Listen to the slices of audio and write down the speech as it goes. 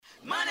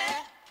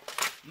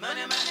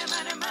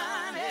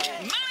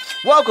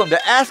Welcome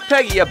to Ask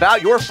Peggy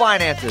About Your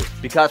Finances,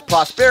 because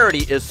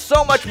prosperity is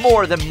so much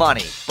more than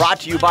money. Brought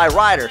to you by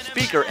writer,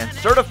 speaker, and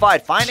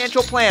certified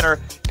financial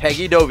planner,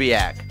 Peggy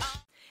Doviak.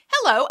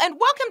 Hello, and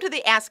welcome to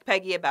the Ask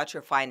Peggy About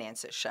Your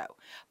Finances show.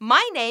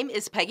 My name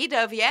is Peggy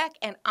Doviak,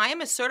 and I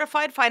am a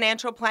certified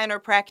financial planner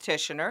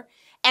practitioner,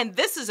 and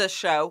this is a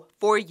show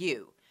for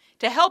you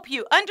to help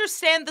you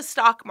understand the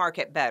stock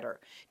market better,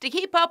 to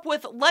keep up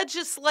with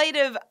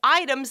legislative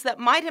items that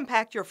might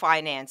impact your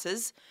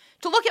finances,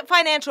 to look at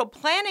financial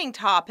planning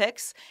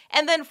topics,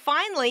 and then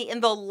finally,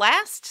 in the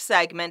last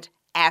segment,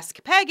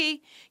 Ask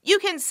Peggy, you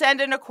can send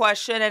in a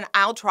question and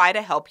I'll try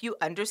to help you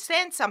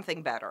understand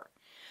something better.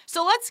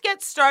 So let's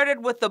get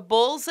started with the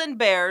Bulls and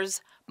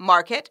Bears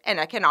Market and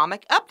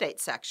Economic Update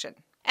section.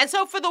 And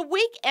so for the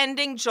week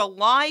ending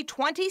July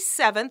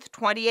 27th,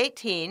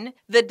 2018,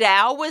 the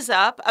Dow was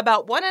up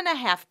about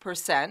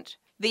 1.5%,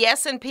 the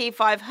S&P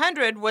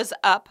 500 was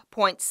up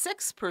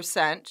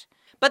 0.6%,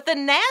 but the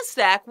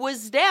NASDAQ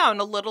was down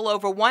a little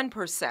over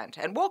 1%,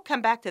 and we'll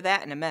come back to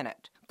that in a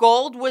minute.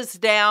 Gold was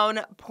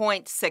down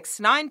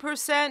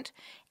 0.69%,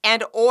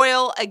 and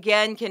oil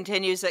again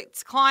continues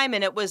its climb,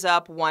 and it was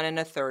up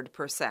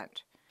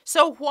 1.33%.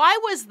 So why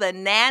was the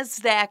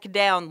NASDAQ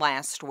down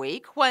last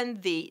week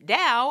when the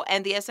Dow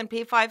and the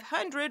S&P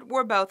 500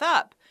 were both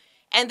up?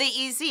 And the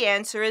easy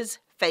answer is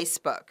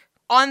Facebook.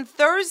 On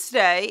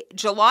Thursday,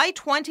 July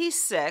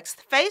 26th,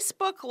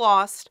 Facebook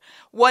lost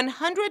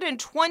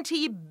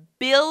 $120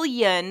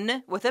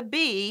 billion, with a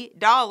B,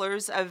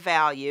 dollars of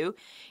value.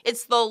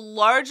 It's the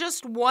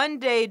largest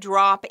one-day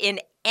drop in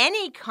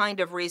any kind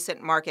of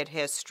recent market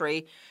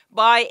history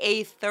by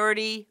a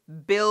 $30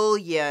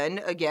 billion,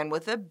 again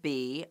with a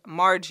B,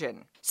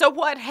 margin. So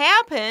what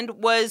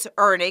happened was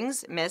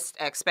earnings missed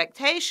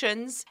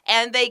expectations,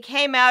 and they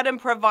came out and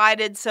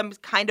provided some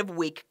kind of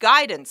weak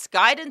guidance.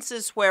 Guidance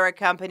is where a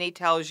company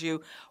tells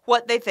you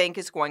what they think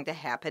is going to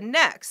happen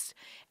next.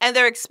 And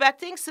they're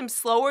expecting some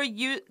slower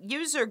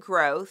user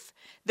growth.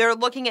 They're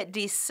looking at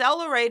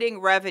decelerating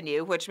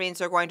revenue, which means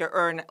they're going to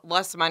earn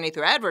less money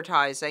through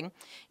advertising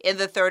in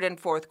the third and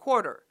fourth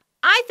quarter.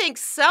 I think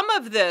some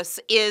of this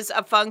is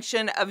a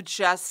function of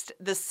just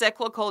the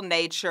cyclical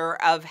nature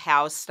of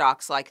how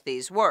stocks like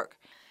these work.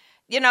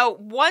 You know,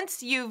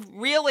 once you've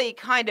really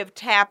kind of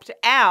tapped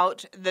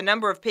out the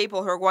number of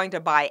people who are going to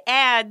buy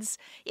ads,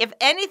 if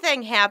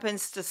anything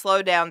happens to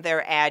slow down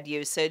their ad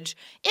usage,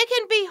 it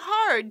can be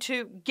hard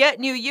to get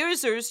new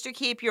users to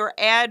keep your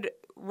ad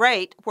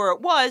rate where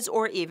it was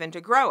or even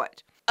to grow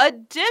it.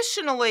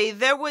 Additionally,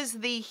 there was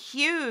the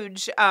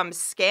huge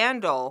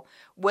scandal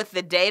with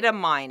the data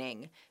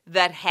mining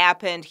that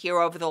happened here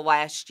over the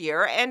last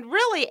year, and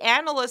really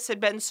analysts had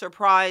been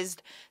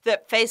surprised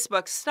that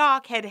Facebook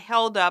stock had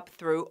held up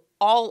through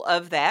all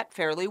of that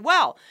fairly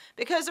well,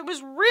 because it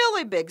was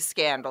really big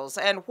scandals.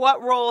 And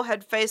what role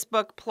had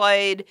Facebook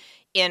played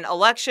in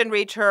election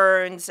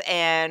returns,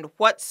 and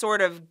what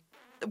sort of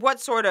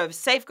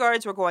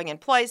safeguards were going in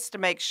place to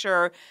make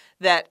sure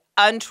that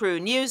untrue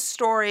news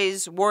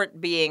stories weren't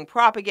being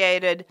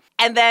propagated?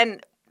 And then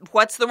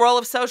what's the role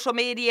of social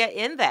media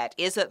in that?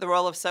 Is it the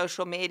role of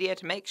social media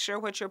to make sure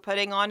what you're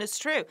putting on is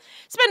true?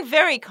 It's been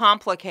very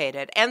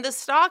complicated, and the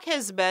stock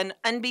has been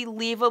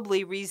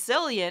unbelievably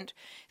resilient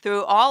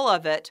through all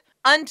of it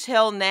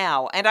until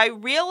now. And I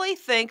really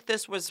think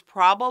this was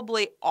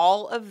probably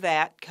all of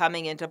that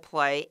coming into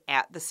play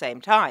at the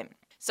same time.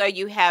 So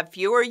you have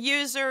fewer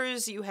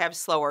users, you have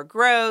slower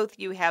growth,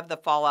 you have the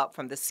fallout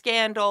from the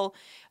scandal.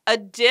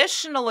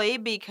 Additionally,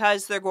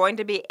 because they're going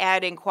to be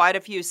adding quite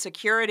a few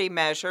security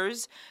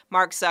measures,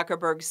 Mark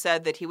Zuckerberg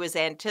said that he was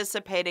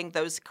anticipating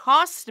those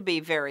costs to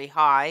be very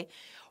high,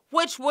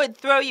 which would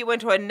throw you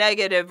into a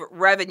negative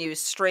revenue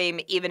stream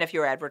even if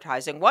your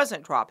advertising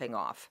wasn't dropping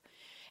off.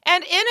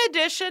 And in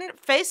addition,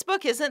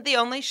 Facebook isn't the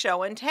only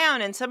show in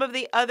town, and some of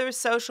the other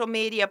social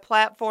media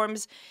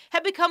platforms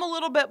have become a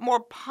little bit more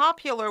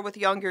popular with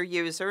younger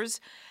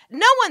users.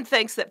 No one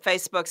thinks that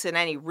Facebook's in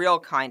any real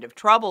kind of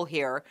trouble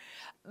here,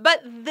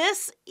 but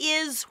this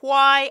is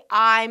why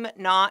I'm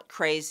not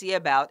crazy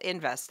about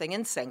investing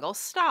in single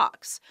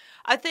stocks.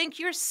 I think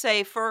you're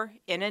safer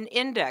in an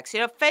index.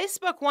 You know,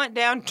 Facebook went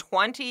down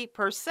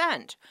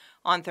 20%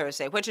 on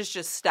Thursday, which is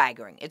just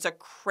staggering. It's a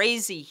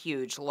crazy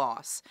huge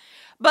loss.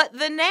 But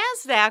the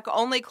NASDAQ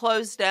only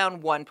closed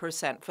down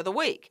 1% for the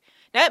week.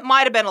 Now, it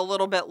might have been a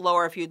little bit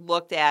lower if you'd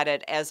looked at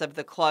it as of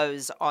the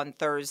close on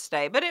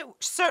Thursday, but it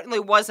certainly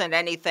wasn't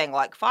anything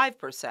like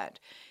 5%.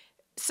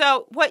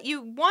 So what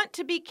you want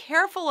to be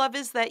careful of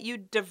is that you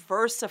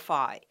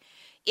diversify.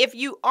 If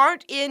you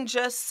aren't in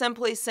just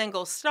simply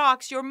single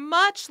stocks, you're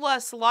much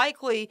less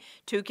likely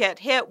to get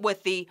hit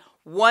with the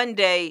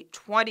one-day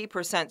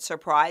 20%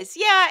 surprise.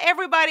 Yeah,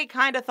 everybody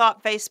kind of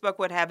thought Facebook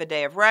would have a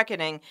day of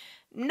reckoning.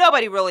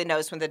 Nobody really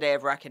knows when the day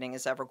of reckoning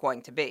is ever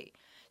going to be.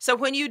 So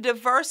when you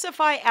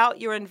diversify out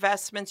your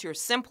investments, you're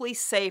simply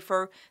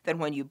safer than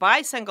when you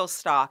buy single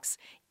stocks,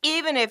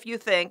 even if you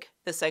think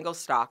the single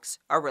stocks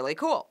are really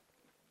cool.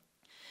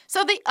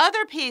 So the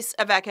other piece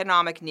of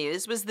economic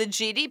news was the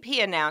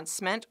GDP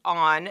announcement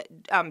on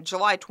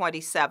July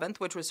 27th,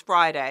 which was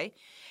Friday.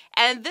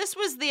 And this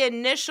was the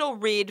initial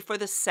read for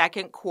the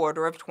second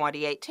quarter of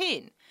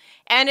 2018.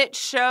 And it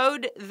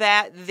showed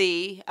that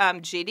the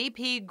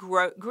GDP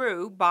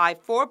grew by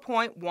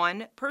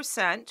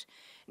 4.1%.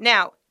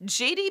 Now,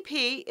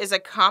 GDP is a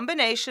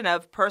combination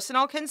of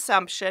personal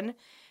consumption,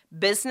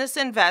 business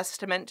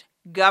investment,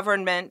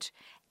 government,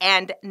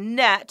 and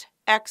net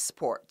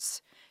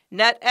exports.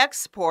 Net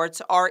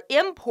exports are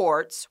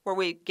imports, where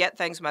we get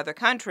things from other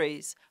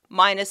countries,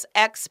 minus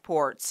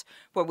exports,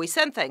 where we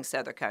send things to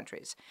other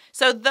countries.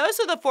 So those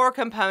are the four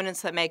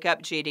components that make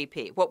up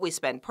GDP: what we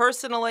spend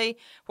personally,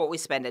 what we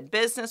spend in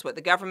business, what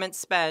the government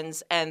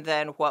spends, and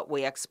then what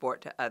we export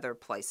to other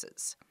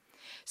places.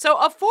 So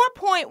a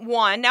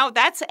 4.1, now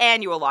that's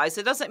annualized.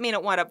 It doesn't mean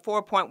it went up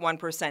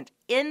 4.1%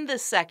 in the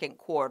second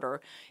quarter.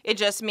 It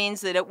just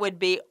means that it would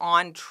be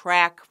on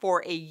track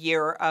for a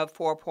year of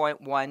 4.1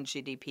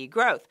 GDP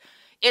growth.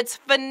 It's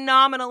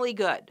phenomenally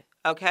good.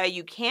 Okay,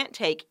 you can't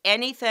take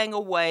anything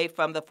away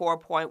from the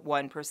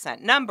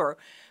 4.1% number,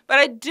 but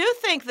I do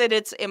think that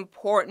it's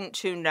important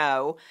to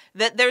know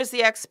that there's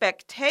the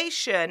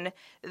expectation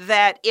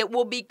that it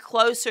will be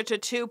closer to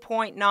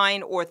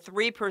 2.9 or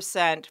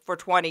 3% for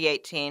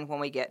 2018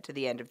 when we get to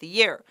the end of the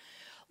year.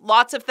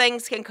 Lots of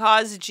things can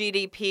cause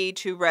GDP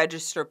to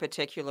register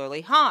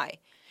particularly high.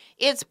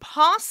 It's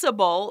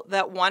possible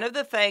that one of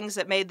the things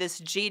that made this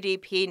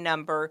GDP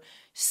number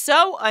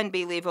so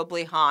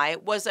unbelievably high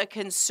was a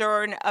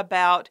concern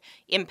about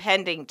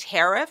impending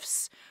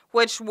tariffs,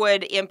 which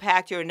would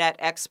impact your net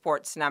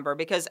exports number,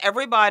 because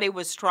everybody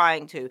was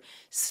trying to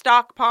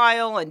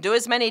stockpile and do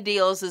as many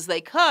deals as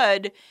they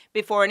could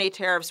before any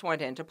tariffs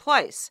went into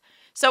place.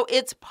 So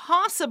it's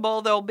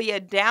possible there'll be a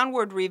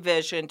downward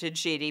revision to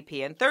GDP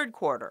in third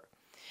quarter.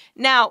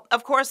 Now,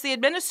 of course, the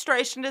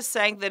administration is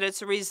saying that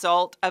it's a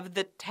result of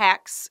the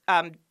tax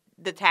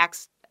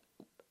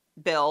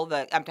bill,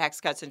 the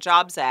Tax Cuts and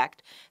Jobs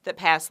Act that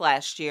passed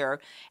last year,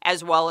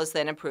 as well as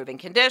then improving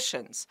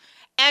conditions.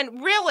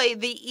 And really,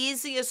 the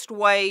easiest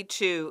way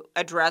to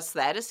address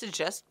that is to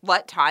just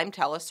let time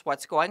tell us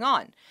what's going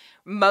on.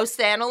 Most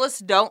analysts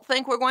don't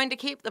think we're going to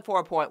keep the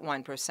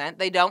 4.1%.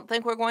 They don't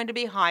think we're going to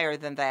be higher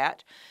than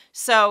that.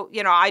 So,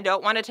 I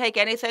don't want to take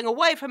anything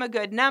away from a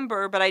good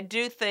number, but I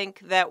do think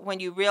that when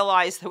you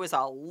realize there was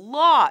a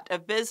lot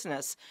of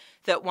business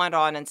that went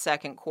on in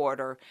second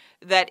quarter,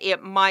 that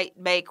it might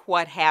make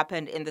what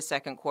happened in the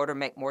second quarter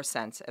make more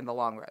sense in the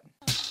long run.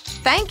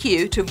 Thank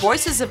you to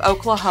Voices of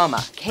Oklahoma,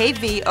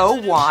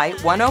 KVOY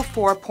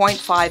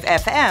 104.5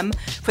 FM,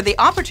 for the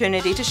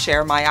opportunity to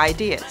share my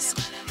ideas.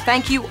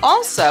 Thank you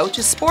also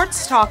to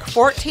Sports Talk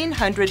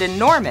 1400 in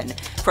Norman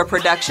for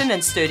production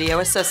and studio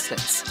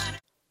assistance.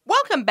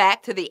 Welcome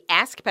back to the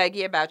Ask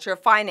Peggy About Your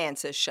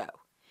Finances show.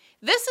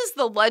 This is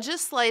the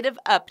legislative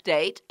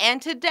update, and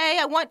today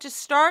I want to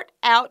start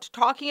out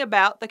talking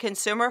about the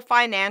Consumer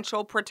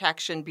Financial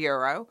Protection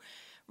Bureau.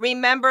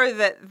 Remember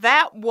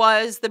that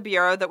was the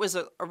bureau that was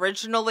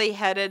originally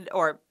headed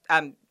or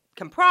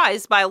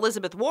comprised by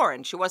Elizabeth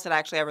Warren. She wasn't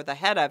actually ever the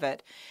head of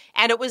it.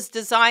 And it was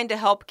designed to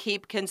help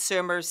keep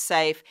consumers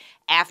safe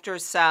after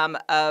some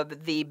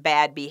of the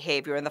bad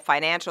behavior in the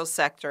financial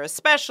sector,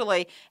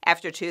 especially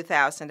after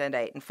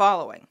 2008 and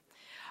following.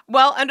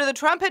 Well, under the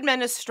Trump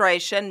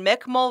administration,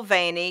 Mick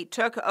Mulvaney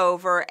took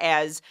over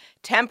as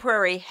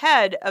temporary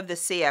head of the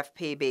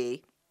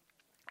CFPB.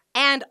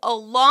 And a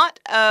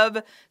lot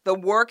of the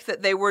work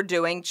that they were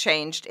doing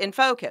changed in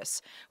focus,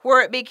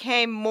 where it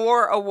became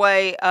more a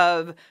way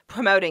of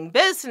promoting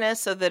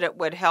business so that it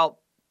would help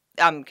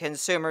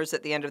consumers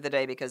at the end of the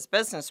day because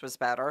business was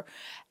better,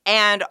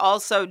 and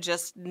also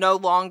just no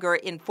longer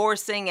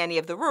enforcing any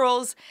of the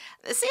rules.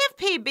 The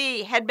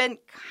CFPB had been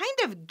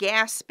kind of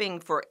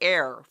gasping for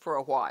air for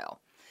a while.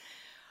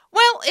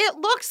 Well, it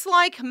looks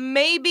like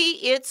maybe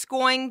it's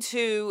going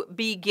to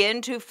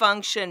begin to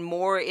function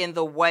more in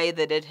the way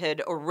that it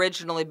had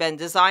originally been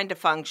designed to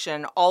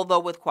function,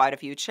 although with quite a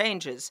few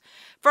changes.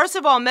 First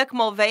of all, Mick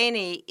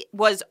Mulvaney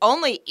was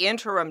only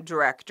interim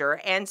director,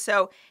 and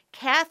so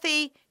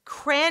Kathy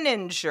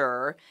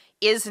Kraninger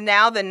is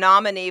now the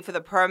nominee for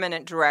the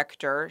permanent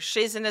director.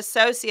 She's an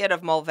associate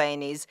of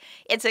Mulvaney's.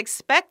 It's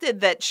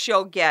expected that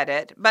she'll get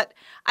it, but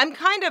I'm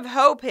kind of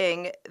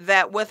hoping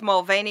that with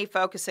Mulvaney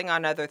focusing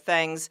on other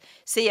things,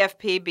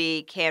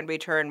 CFPB can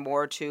return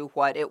more to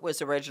what it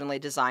was originally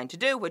designed to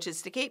do, which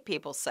is to keep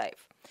people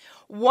safe.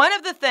 One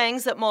of the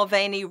things that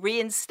Mulvaney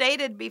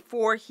reinstated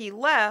before he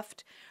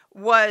left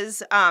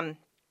was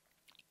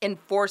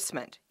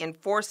enforcement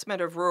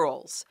of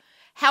rules.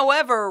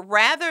 However,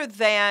 rather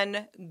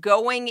than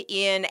going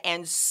in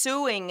and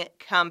suing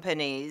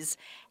companies,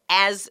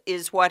 as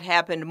is what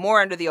happened more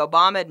under the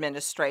Obama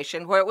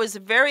administration, where it was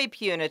very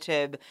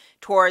punitive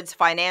towards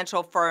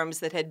financial firms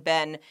that had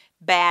been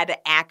bad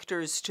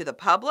actors to the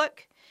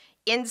public,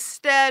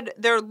 Instead,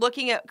 they're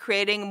looking at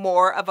creating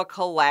more of a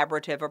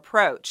collaborative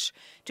approach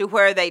to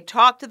where they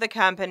talk to the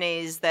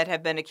companies that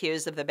have been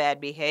accused of the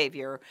bad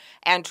behavior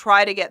and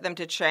try to get them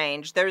to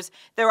change.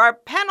 There are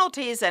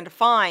penalties and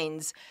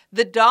fines.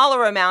 The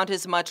dollar amount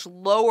is much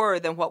lower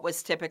than what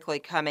was typically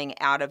coming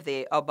out of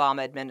the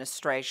Obama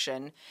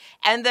administration.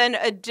 And then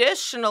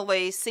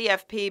additionally,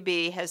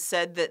 CFPB has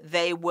said that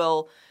they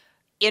will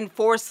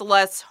enforce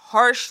less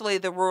harshly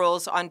the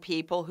rules on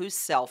people who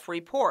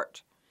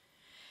self-report.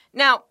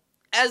 Now,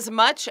 as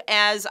much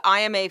as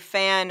I am a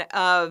fan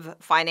of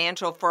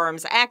financial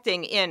firms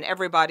acting in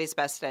everybody's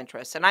best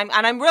interest, and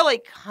I'm really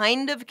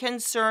kind of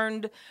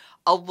concerned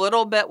a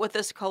little bit with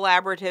this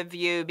collaborative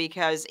view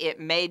because it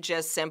may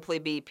just simply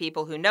be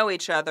people who know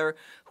each other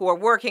who are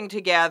working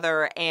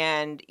together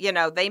and,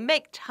 they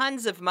make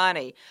tons of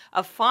money.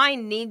 A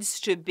fine needs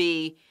to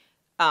be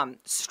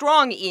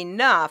strong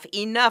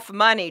enough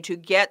money to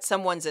get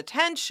someone's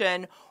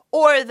attention,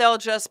 or they'll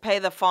just pay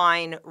the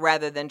fine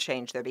rather than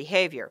change their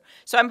behavior.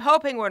 So I'm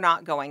hoping we're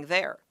not going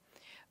there.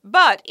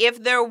 But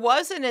if there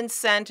was an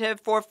incentive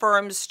for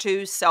firms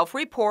to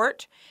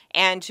self-report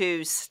and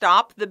to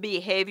stop the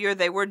behavior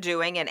they were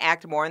doing and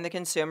act more in the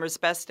consumer's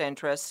best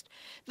interest,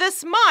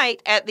 this might,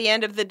 at the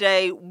end of the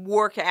day,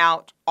 work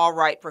out all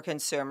right for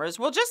consumers.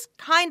 We'll just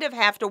kind of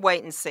have to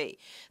wait and see.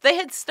 They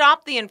had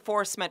stopped the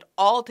enforcement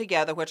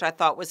altogether, which I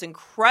thought was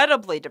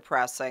incredibly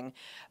depressing.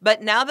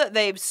 But now that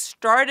they've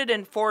started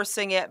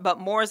enforcing it, but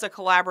more as a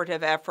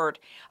collaborative effort,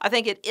 I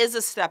think it is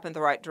a step in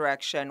the right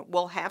direction.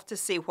 We'll have to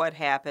see what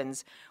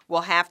happens.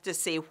 We'll have to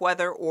see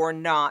whether or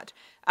not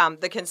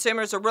the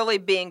consumers are really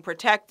being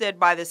protected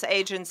by this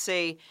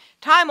agency.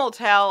 Time will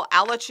tell.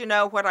 I'll let you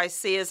know what I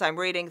see as I'm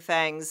reading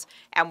things,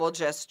 and we'll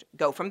just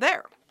go from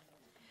there.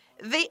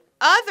 The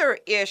other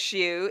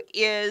issue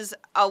is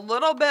a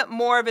little bit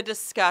more of a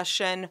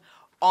discussion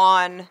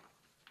on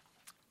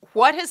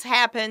what has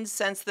happened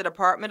since the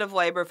Department of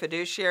Labor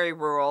fiduciary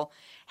rule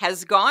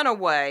has gone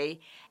away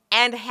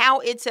and how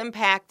it's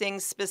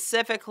impacting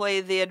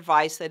specifically the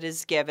advice that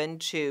is given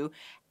to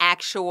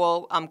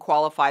actual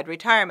qualified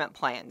retirement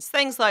plans,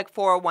 things like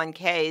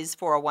 401ks,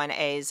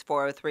 401as,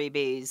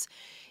 403bs.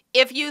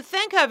 If you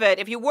think of it,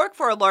 if you work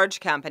for a large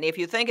company, if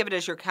you think of it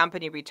as your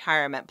company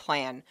retirement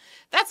plan,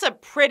 that's a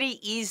pretty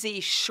easy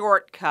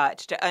shortcut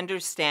to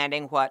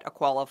understanding what a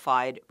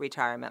qualified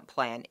retirement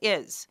plan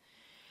is.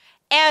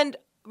 And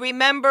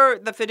remember,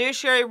 the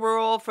fiduciary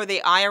rule for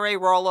the IRA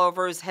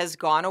rollovers has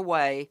gone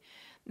away.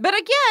 But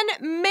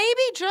again,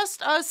 maybe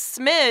just a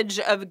smidge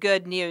of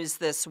good news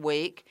this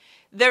week.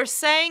 They're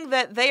saying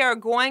that they are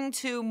going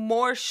to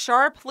more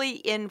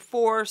sharply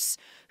enforce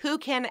who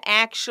can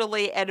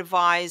actually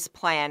advise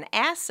plan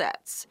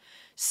assets.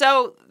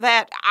 So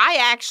that I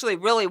actually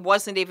really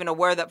wasn't even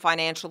aware that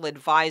financial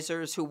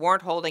advisors who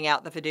weren't holding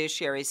out the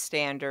fiduciary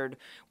standard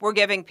were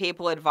giving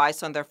people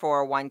advice on their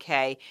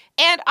 401k,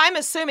 and I'm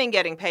assuming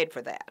getting paid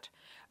for that.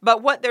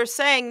 But what they're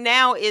saying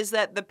now is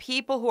that the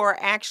people who are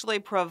actually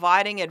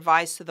providing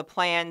advice to the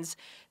plans,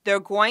 they're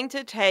going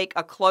to take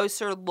a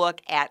closer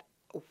look at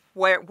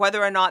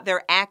whether or not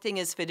they're acting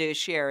as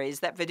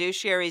fiduciaries, that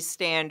fiduciary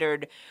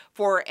standard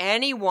for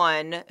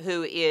anyone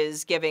who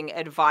is giving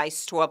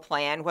advice to a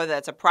plan, whether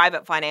that's a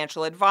private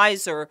financial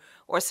advisor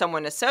or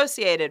someone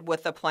associated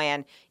with the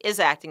plan,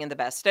 is acting in the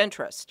best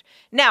interest.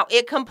 Now,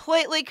 it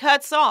completely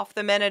cuts off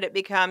the minute it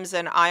becomes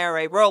an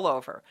IRA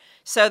rollover.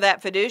 So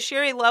that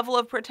fiduciary level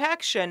of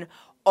protection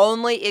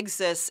only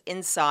exists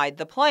inside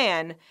the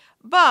plan.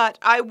 But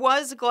I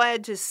was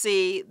glad to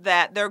see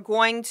that they're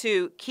going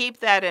to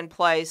keep that in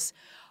place.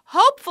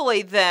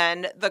 Hopefully,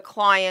 then, the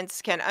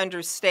clients can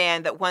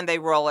understand that when they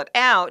roll it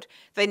out,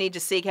 they need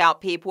to seek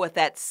out people with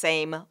that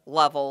same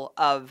level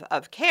of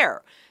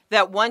care.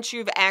 That once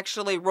you've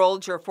actually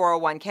rolled your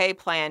 401k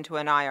plan to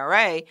an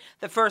IRA,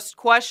 the first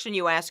question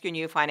you ask your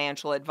new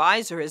financial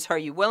advisor is, are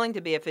you willing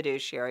to be a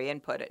fiduciary,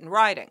 and put it in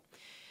writing?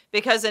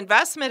 Because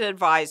investment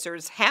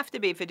advisors have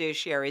to be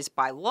fiduciaries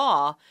by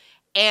law,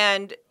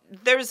 and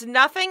there's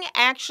nothing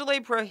actually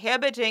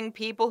prohibiting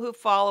people who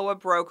follow a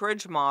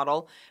brokerage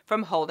model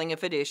from holding a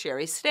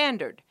fiduciary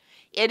standard.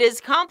 It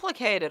is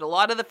complicated. A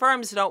lot of the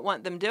firms don't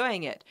want them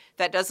doing it.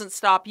 That doesn't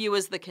stop you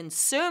as the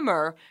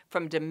consumer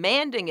from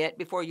demanding it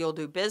before you'll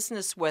do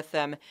business with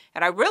them.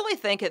 And I really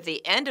think at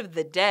the end of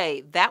the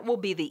day, that will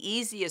be the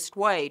easiest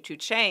way to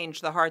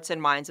change the hearts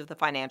and minds of the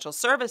financial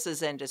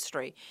services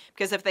industry.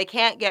 Because if they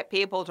can't get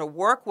people to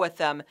work with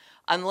them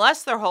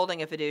unless they're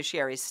holding a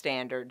fiduciary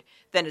standard,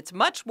 then it's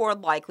much more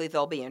likely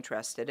they'll be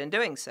interested in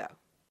doing so.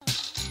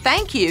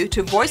 Thank you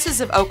to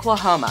Voices of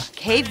Oklahoma,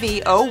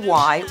 KVOY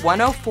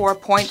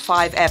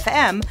 104.5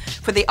 FM,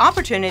 for the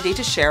opportunity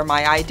to share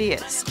my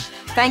ideas.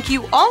 Thank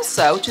you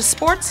also to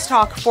Sports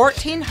Talk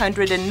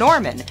 1400 in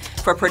Norman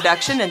for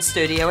production and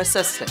studio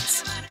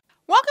assistance.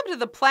 Welcome to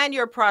the Plan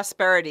Your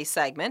Prosperity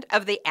segment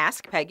of the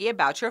Ask Peggy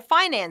About Your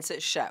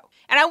Finances show.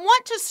 And I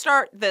want to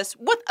start this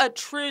with a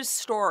true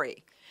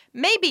story.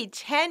 Maybe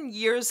 10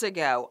 years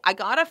ago, I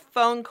got a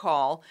phone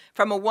call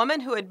from a woman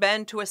who had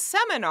been to a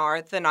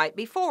seminar the night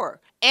before.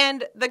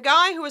 And the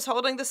guy who was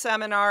holding the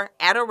seminar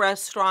at a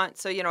restaurant,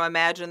 so,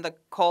 imagine the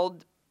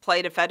cold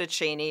plate of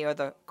fettuccine or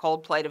the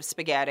cold plate of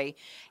spaghetti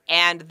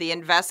and the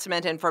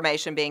investment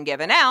information being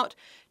given out,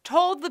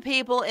 told the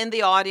people in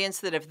the audience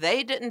that if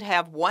they didn't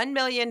have $1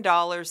 million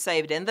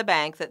saved in the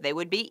bank, that they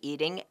would be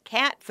eating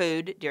cat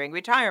food during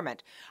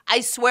retirement.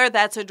 I swear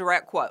that's a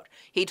direct quote.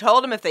 He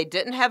told them if they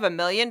didn't have $1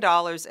 million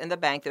in the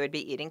bank, they would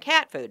be eating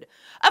cat food.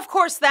 Of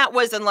course, that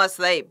was unless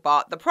they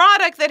bought the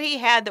product that he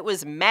had that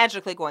was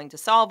magically going to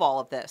solve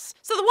all of this.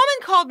 So the woman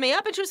called me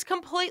up and she was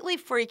completely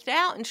freaked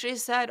out and she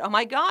said, "Oh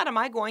my God, am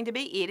I going to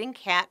be eating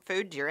cat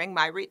food during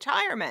my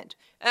retirement?"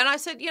 And I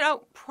said,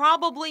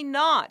 probably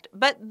not.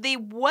 But the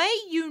way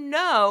you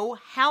know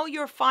how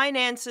your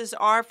finances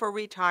are for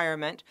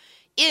retirement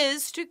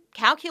is to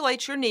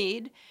calculate your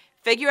need,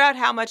 figure out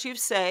how much you've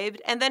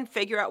saved, and then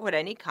figure out what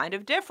any kind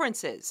of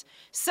difference is.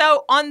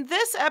 So on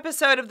this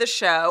episode of the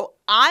show,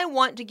 I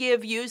want to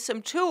give you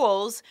some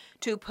tools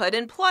to put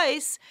in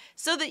place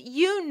so that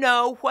you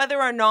know whether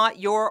or not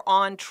you're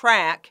on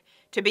track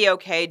to be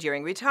okay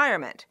during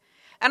retirement.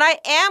 And I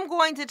am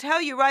going to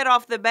tell you right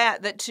off the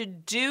bat that to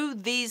do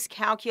these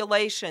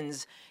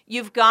calculations,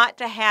 you've got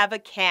to have a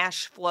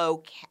cash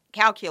flow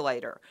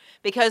calculator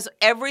because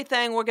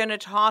everything we're going to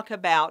talk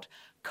about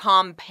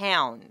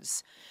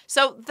compounds.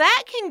 So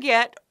that can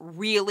get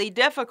really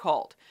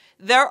difficult.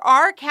 There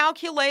are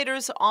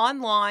calculators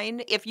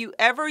online. If you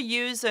ever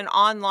use an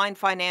online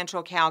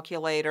financial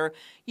calculator,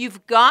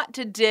 you've got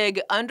to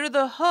dig under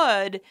the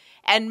hood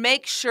and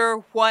make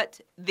sure what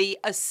the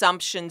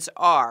assumptions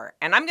are.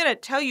 And I'm going to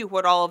tell you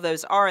what all of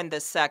those are in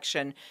this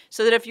section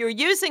so that if you're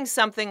using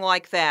something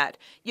like that,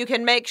 you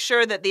can make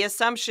sure that the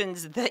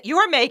assumptions that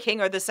you're making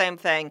are the same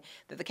thing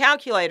that the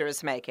calculator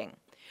is making.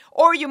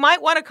 Or you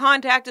might want to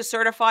contact a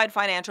certified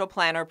financial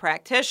planner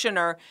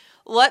practitioner.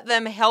 Let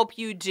them help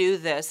you do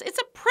this. It's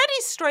a pretty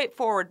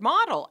straightforward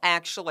model,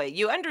 actually.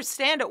 You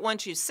understand it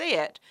once you see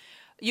it.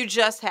 You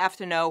just have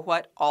to know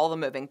what all the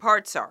moving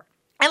parts are.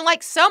 And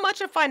like so much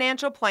of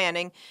financial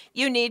planning,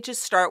 you need to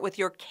start with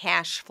your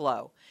cash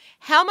flow.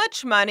 How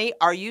much money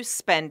are you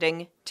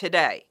spending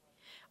today?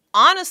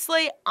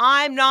 Honestly,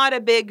 I'm not a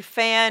big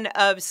fan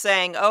of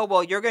saying, oh,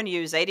 well, you're going to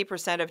use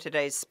 80% of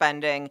today's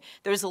spending.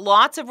 There's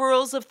lots of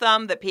rules of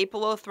thumb that people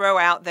will throw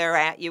out there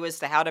at you as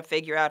to how to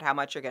figure out how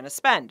much you're going to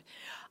spend.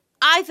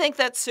 I think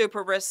that's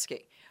super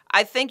risky.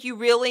 I think you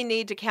really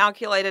need to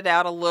calculate it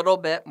out a little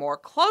bit more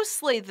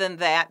closely than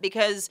that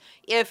because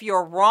if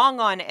you're wrong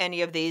on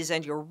any of these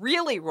and you're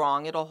really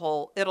wrong,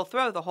 it'll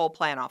throw the whole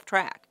plan off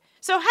track.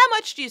 So how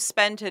much do you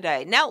spend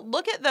today? Now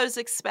look at those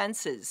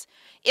expenses.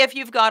 If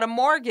you've got a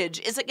mortgage,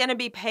 is it going to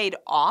be paid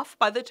off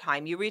by the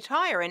time you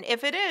retire? And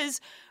if it is,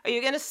 are you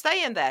going to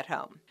stay in that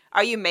home?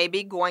 Are you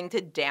maybe going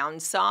to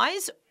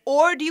downsize?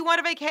 Or do you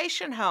want a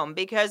vacation home?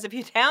 Because if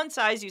you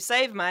downsize, you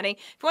save money.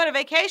 If you want a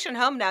vacation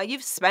home, now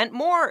you've spent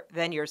more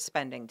than you're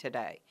spending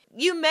today.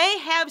 You may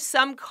have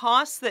some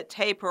costs that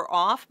taper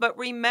off, but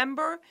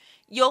remember,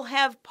 you'll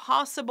have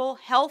possible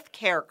health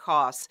care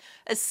costs,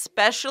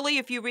 especially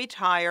if you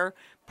retire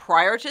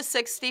prior to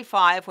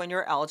 65 when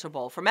you're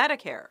eligible for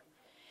Medicare.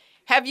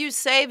 Have you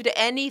saved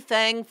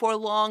anything for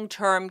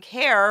long-term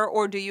care,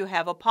 or do you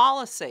have a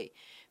policy?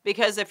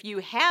 Because if you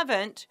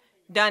haven't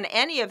done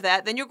any of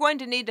that, then you're going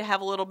to need to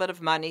have a little bit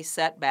of money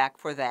set back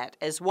for that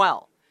as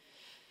well.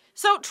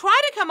 So try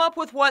to come up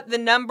with what the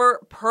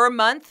number per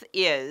month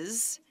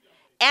is,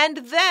 and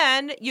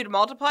then you'd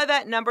multiply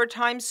that number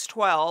times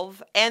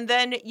 12, and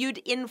then you'd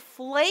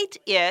inflate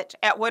it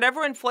at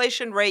whatever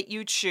inflation rate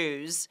you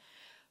choose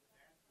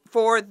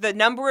for the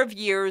number of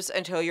years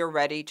until you're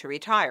ready to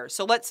retire.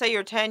 So let's say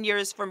you're 10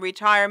 years from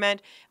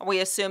retirement, and we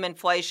assume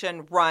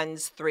inflation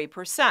runs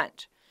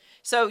 3%.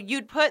 So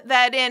you'd put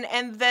that in,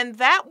 and then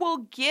that will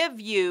give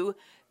you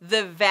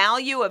the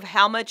value of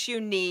how much you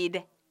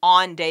need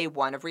on day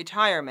one of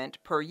retirement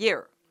per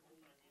year.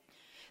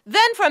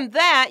 Then from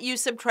that, you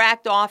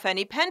subtract off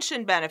any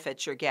pension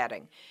benefits you're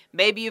getting.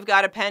 Maybe you've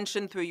got a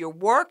pension through your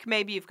work,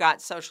 maybe you've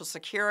got Social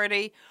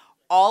Security.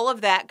 All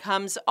of that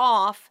comes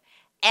off,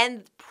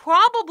 and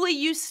probably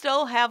you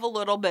still have a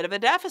little bit of a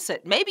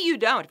deficit. Maybe you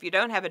don't. If you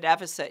don't have a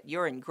deficit,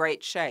 you're in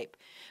great shape.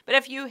 But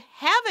if you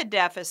have a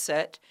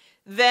deficit,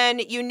 then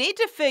you need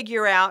to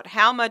figure out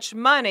how much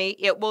money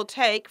it will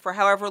take for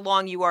however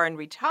long you are in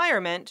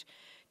retirement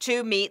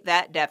to meet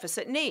that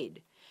deficit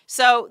need.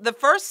 So the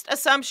first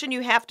assumption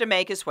you have to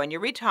make is when you're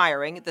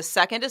retiring. The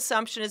second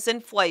assumption is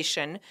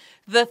inflation.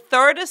 The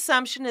third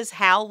assumption is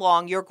how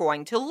long you're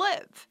going to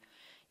live.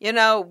 You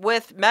know,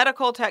 with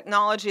medical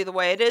technology the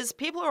way it is,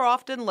 people are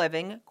often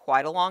living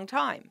quite a long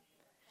time.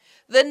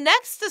 The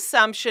next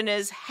assumption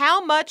is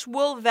how much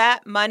will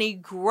that money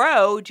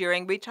grow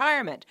during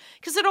retirement?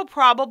 Because it'll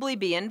probably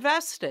be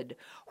invested.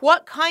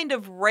 What kind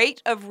of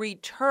rate of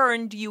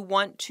return do you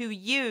want to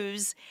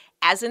use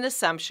as an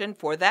assumption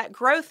for that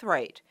growth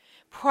rate?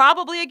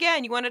 Probably,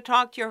 again, you want to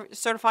talk to your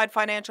certified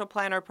financial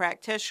planner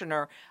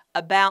practitioner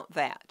about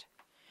that.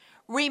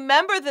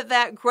 Remember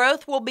that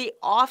growth will be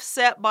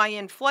offset by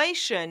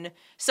inflation,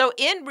 so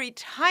in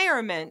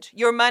retirement,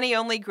 your money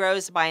only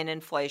grows by an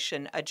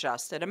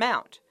inflation-adjusted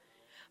amount.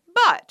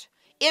 But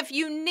if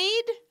you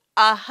need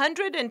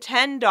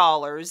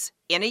 $110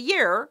 in a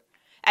year,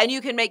 and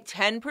you can make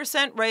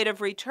 10% rate of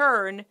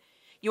return,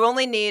 you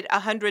only need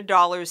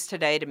 $100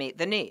 today to meet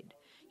the need.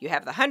 You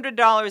have the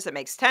 $100 that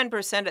makes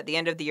 10%. At the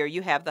end of the year,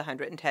 you have the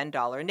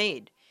 $110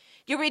 need.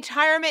 Your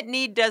retirement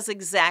need does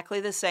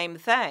exactly the same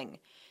thing.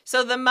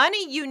 So the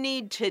money you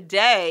need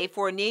today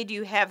for a need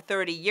you have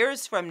 30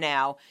 years from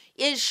now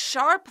is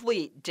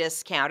sharply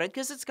discounted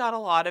because it's got a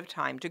lot of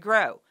time to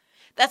grow.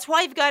 That's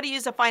why you've got to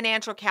use a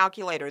financial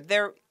calculator.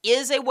 There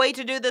is a way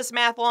to do this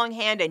math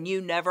longhand, and you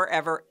never,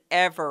 ever,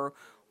 ever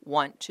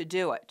want to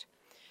do it.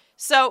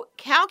 So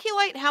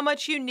calculate how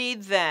much you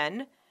need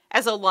then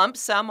as a lump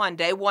sum on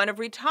day one of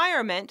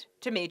retirement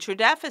to meet your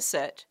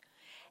deficit,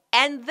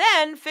 and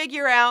then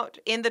figure out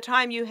in the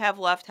time you have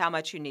left how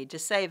much you need to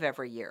save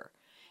every year.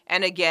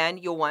 And again,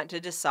 you'll want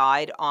to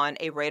decide on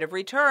a rate of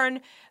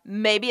return.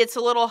 Maybe it's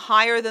a little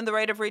higher than the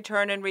rate of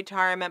return in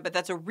retirement, but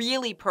that's a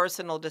really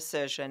personal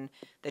decision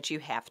that you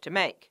have to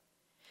make.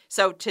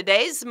 So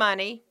today's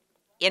money,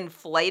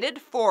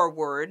 inflated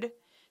forward,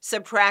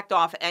 subtract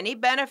off any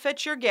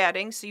benefits you're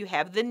getting so you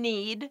have the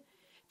need,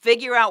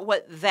 figure out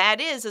what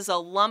that is as a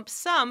lump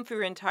sum for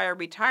your entire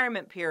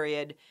retirement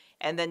period,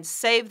 and then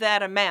save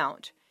that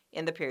amount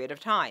in the period of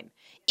time.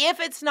 If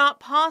it's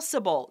not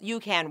possible, you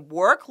can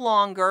work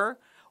longer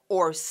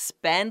or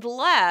spend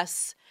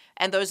less,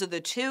 and those are the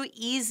two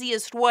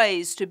easiest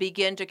ways to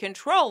begin to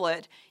control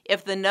it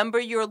if the number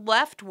you're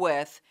left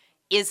with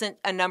isn't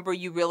a number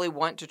you really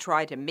want to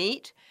try to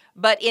meet.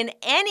 But in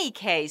any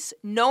case,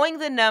 knowing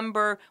the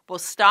number will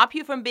stop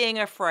you from being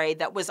afraid.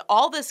 That was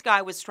all this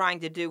guy was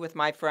trying to do with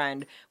my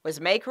friend, was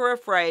make her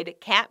afraid.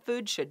 Cat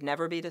food should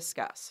never be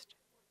discussed.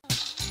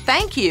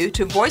 Thank you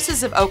to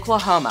Voices of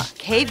Oklahoma,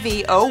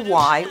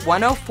 KVOY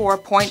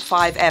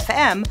 104.5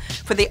 FM,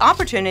 for the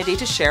opportunity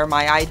to share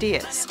my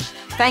ideas.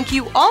 Thank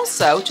you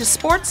also to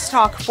Sports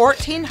Talk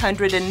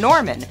 1400 in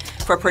Norman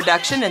for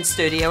production and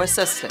studio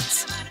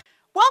assistance.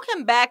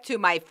 Welcome back to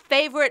my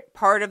favorite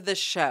part of the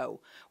show,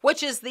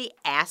 which is the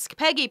Ask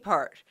Peggy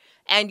part.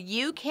 And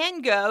you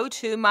can go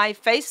to my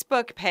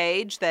Facebook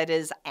page, that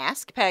is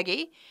Ask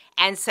Peggy,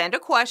 and send a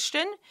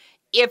question.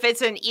 If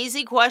it's an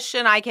easy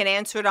question, I can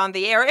answer it on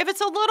the air. If it's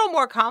a little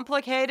more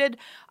complicated,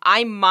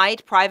 I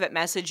might private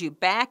message you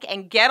back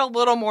and get a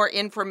little more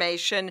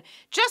information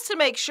just to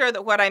make sure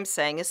that what I'm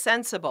saying is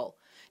sensible.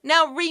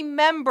 Now,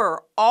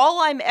 remember,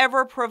 all I'm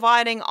ever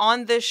providing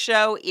on this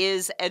show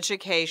is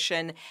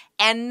education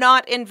and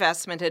not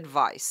investment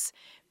advice.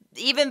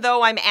 Even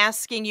though I'm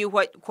asking you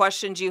what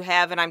questions you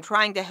have and I'm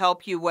trying to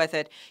help you with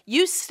it,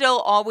 you still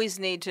always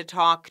need to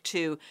talk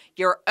to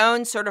your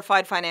own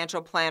certified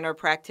financial planner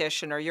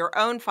practitioner, your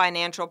own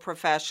financial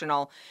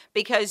professional,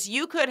 because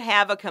you could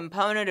have a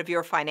component of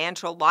your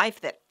financial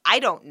life that I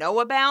don't know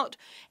about.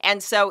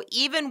 And so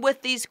even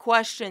with these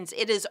questions,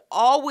 it is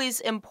always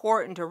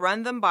important to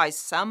run them by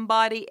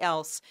somebody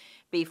else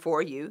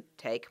before you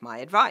take my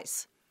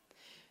advice.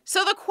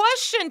 So the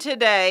question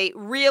today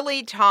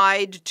really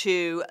tied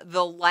to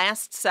the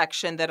last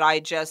section that I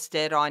just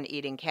did on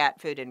eating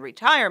cat food in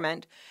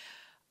retirement.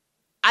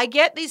 I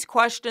get these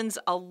questions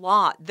a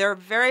lot. They're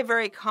very,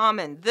 very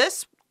common.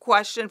 This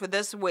question for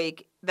this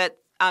week that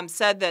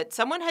said that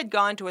someone had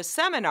gone to a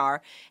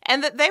seminar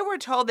and that they were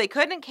told they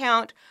couldn't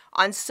count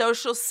on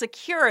Social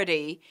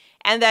Security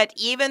and that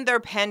even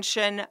their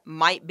pension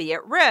might be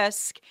at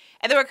risk.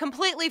 And they were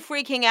completely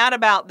freaking out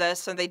about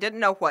this and they didn't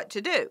know what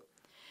to do.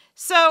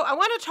 So I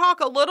want to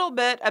talk a little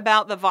bit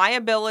about the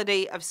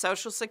viability of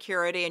Social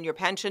Security and your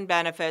pension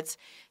benefits,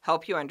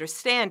 help you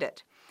understand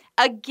it.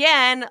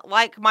 Again,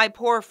 like my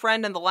poor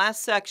friend in the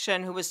last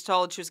section who was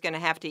told she was going to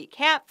have to eat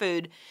cat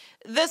food,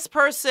 this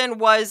person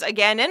was,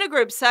 again, in a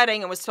group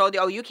setting and was told,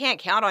 oh, you can't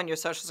count on your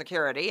Social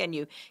Security and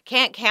you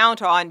can't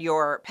count on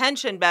your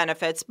pension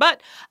benefits.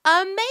 But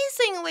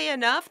amazingly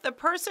enough, the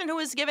person who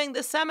was giving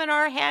the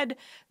seminar had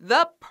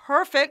the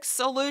perfect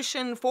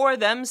solution for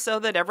them so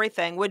that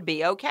everything would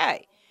be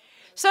okay.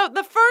 So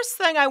the first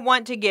thing I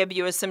want to give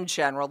you is some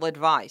general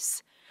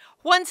advice.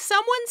 When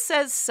someone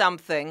says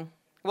something,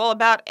 well,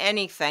 about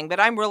anything, but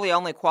I'm really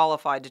only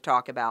qualified to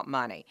talk about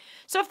money.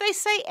 So if they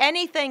say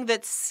anything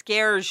that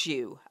scares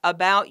you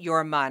about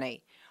your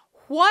money,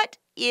 what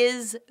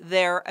is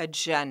their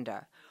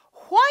agenda?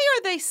 Why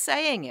are they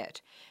saying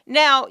it?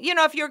 Now,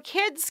 if your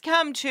kids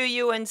come to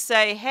you and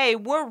say, hey,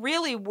 we're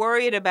really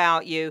worried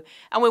about you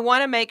and we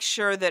want to make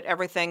sure that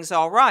everything's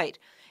all right,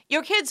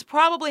 your kids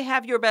probably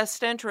have your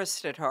best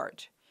interest at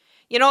heart.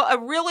 A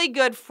really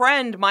good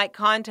friend might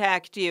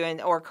contact you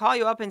or call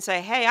you up and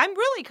say, hey, I'm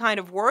really kind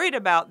of worried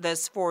about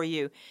this for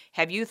you.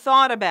 Have you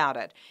thought about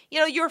it?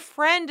 Your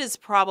friend is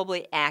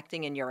probably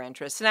acting in your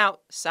interest. Now,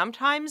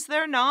 sometimes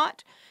they're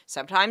not.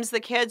 Sometimes the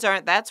kids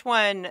aren't. That's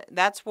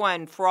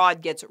when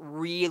fraud gets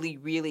really,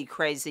 really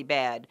crazy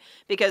bad,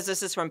 because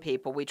this is from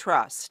people we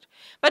trust.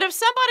 But if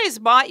somebody's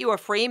bought you a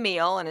free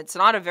meal and it's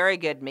not a very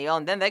good meal,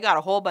 and then they got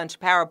a whole bunch of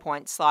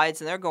PowerPoint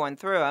slides and they're going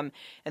through them,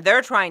 and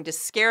they're trying to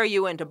scare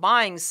you into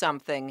buying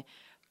something,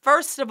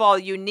 first of all,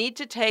 you need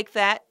to take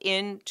that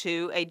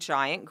into a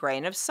giant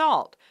grain of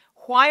salt.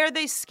 Why are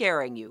they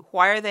scaring you?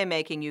 Why are they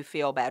making you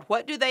feel bad?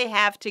 What do they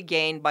have to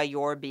gain by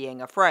your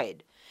being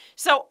afraid?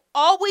 So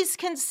always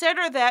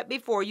consider that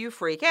before you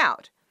freak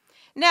out.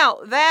 Now,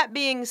 that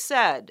being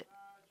said,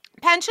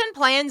 pension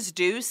plans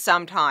do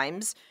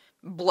sometimes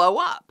blow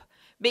up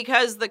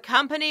because the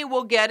company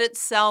will get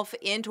itself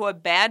into a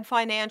bad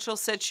financial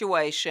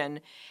situation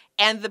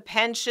and the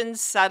pension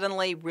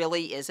suddenly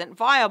really isn't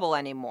viable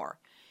anymore.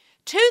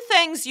 Two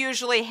things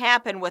usually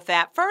happen with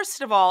that. First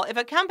of all, if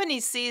a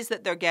company sees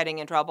that they're getting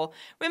in trouble,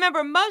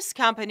 remember, most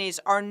companies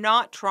are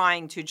not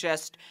trying to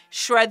just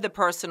shred the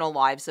personal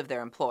lives of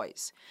their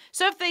employees.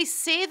 So if they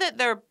see that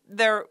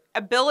their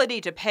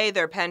ability to pay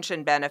their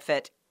pension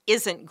benefit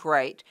isn't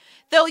great,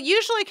 they'll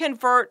usually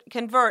convert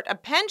a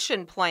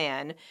pension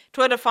plan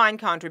to a defined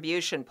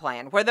contribution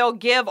plan, where they'll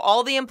give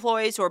all the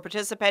employees who are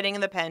participating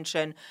in the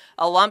pension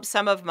a lump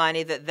sum of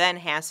money that then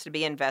has to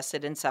be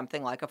invested in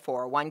something like a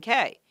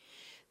 401k.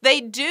 They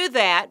do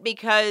that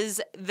because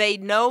they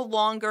no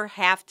longer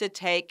have to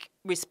take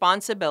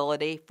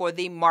responsibility for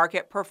the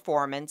market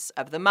performance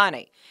of the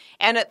money.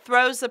 And it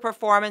throws the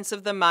performance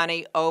of the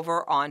money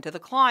over onto the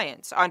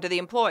clients, onto the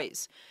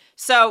employees.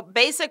 So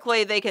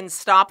basically, they can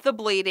stop the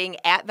bleeding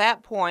at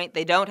that point.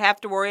 They don't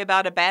have to worry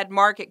about a bad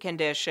market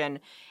condition.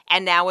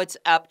 And now it's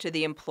up to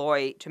the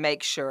employee to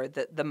make sure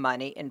that the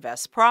money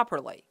invests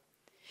properly.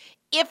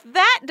 If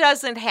that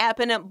doesn't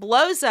happen, it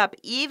blows up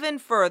even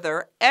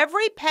further.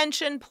 Every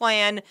pension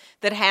plan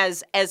that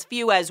has as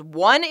few as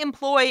one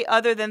employee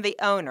other than the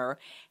owner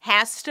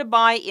has to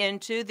buy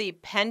into the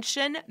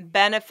Pension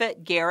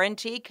Benefit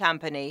Guaranty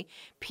Company,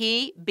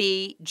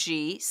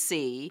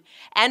 PBGC,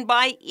 and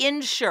buy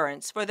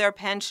insurance for their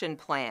pension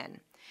plan.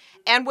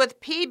 And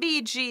with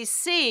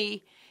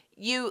PBGC,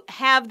 you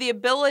have the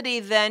ability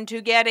then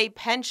to get a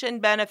pension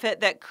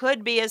benefit that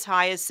could be as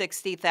high as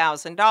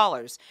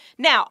 $60,000.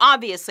 Now,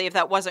 obviously, if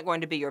that wasn't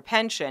going to be your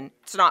pension,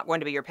 it's not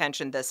going to be your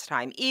pension this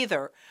time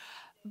either.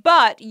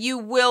 But you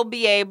will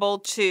be able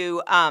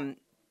to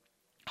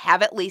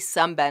have at least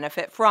some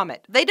benefit from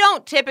it. They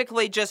don't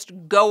typically just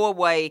go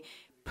away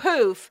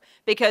poof,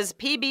 because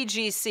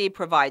PBGC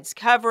provides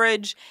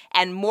coverage,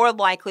 and more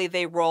likely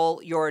they roll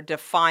your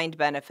defined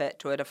benefit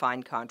to a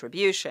defined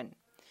contribution.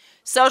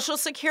 Social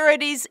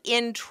Security's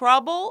in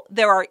trouble.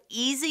 There are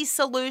easy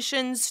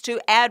solutions to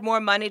add more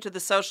money to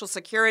the Social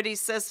Security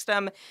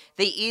system.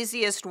 The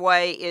easiest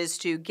way is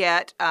to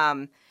get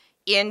to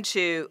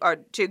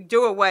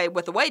do away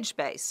with the wage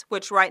base,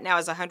 which right now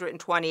is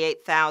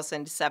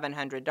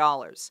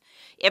 $128,700.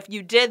 If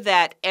you did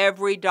that,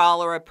 every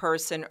dollar a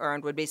person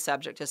earned would be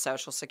subject to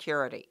Social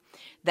Security.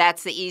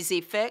 That's the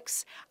easy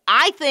fix.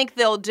 I think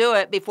they'll do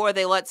it before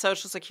they let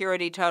Social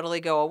Security totally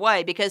go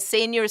away, because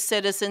senior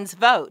citizens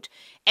vote,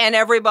 and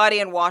everybody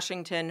in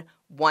Washington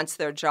wants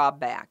their job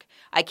back.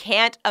 I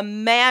can't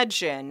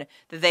imagine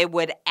that they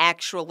would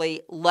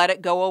actually let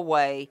it go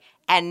away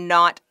and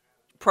not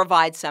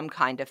provide some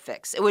kind of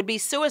fix. It would be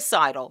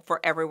suicidal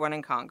for everyone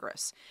in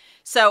Congress.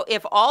 So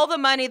if all the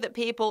money that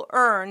people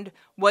earned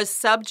was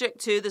subject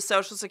to the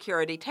Social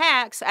Security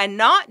tax, and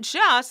not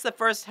just the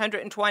first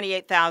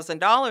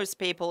 $128,000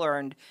 people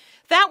earned,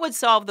 that would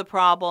solve the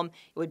problem.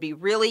 It would be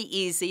really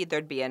easy.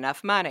 There'd be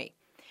enough money.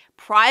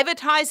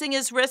 Privatizing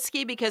is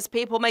risky because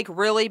people make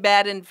really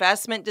bad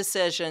investment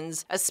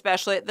decisions,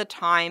 especially at the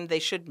time they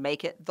should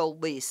make it the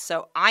least.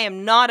 So I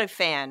am not a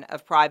fan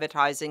of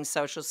privatizing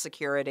Social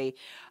Security.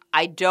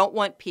 I don't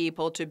want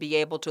people to be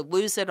able to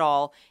lose it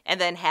all and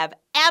then have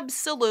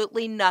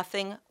absolutely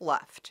nothing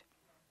left.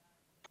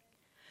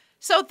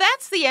 So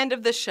that's the end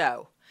of the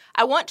show.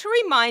 I want to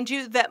remind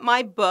you that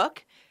my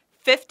book,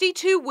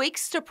 52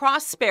 Weeks to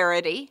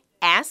Prosperity,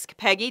 Ask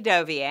Peggy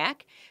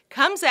Doviak,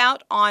 comes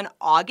out on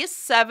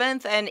August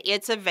 7th, and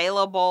it's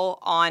available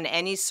on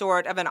any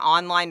sort of an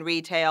online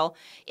retail.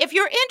 If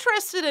you're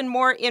interested in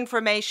more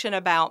information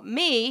about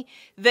me,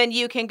 then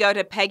you can go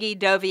to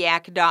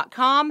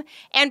peggydoviak.com,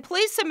 and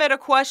please submit a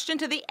question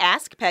to the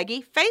Ask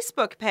Peggy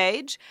Facebook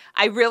page.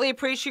 I really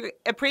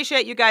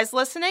appreciate you guys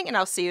listening, and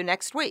I'll see you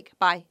next week.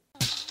 Bye.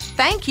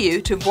 Thank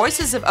you to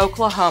Voices of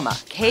Oklahoma,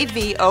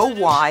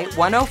 KVOY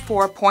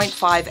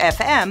 104.5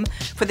 FM,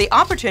 for the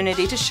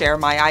opportunity to share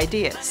my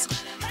ideas.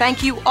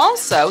 Thank you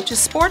also to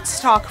Sports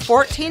Talk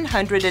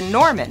 1400 in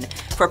Norman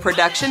for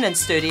production and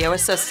studio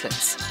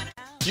assistance.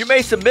 You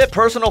may submit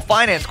personal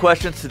finance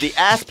questions to the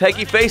Ask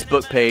Peggy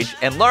Facebook page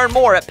and learn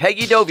more at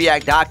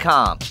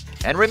peggydoviak.com.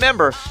 And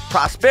remember,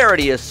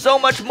 prosperity is so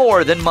much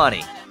more than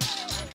money.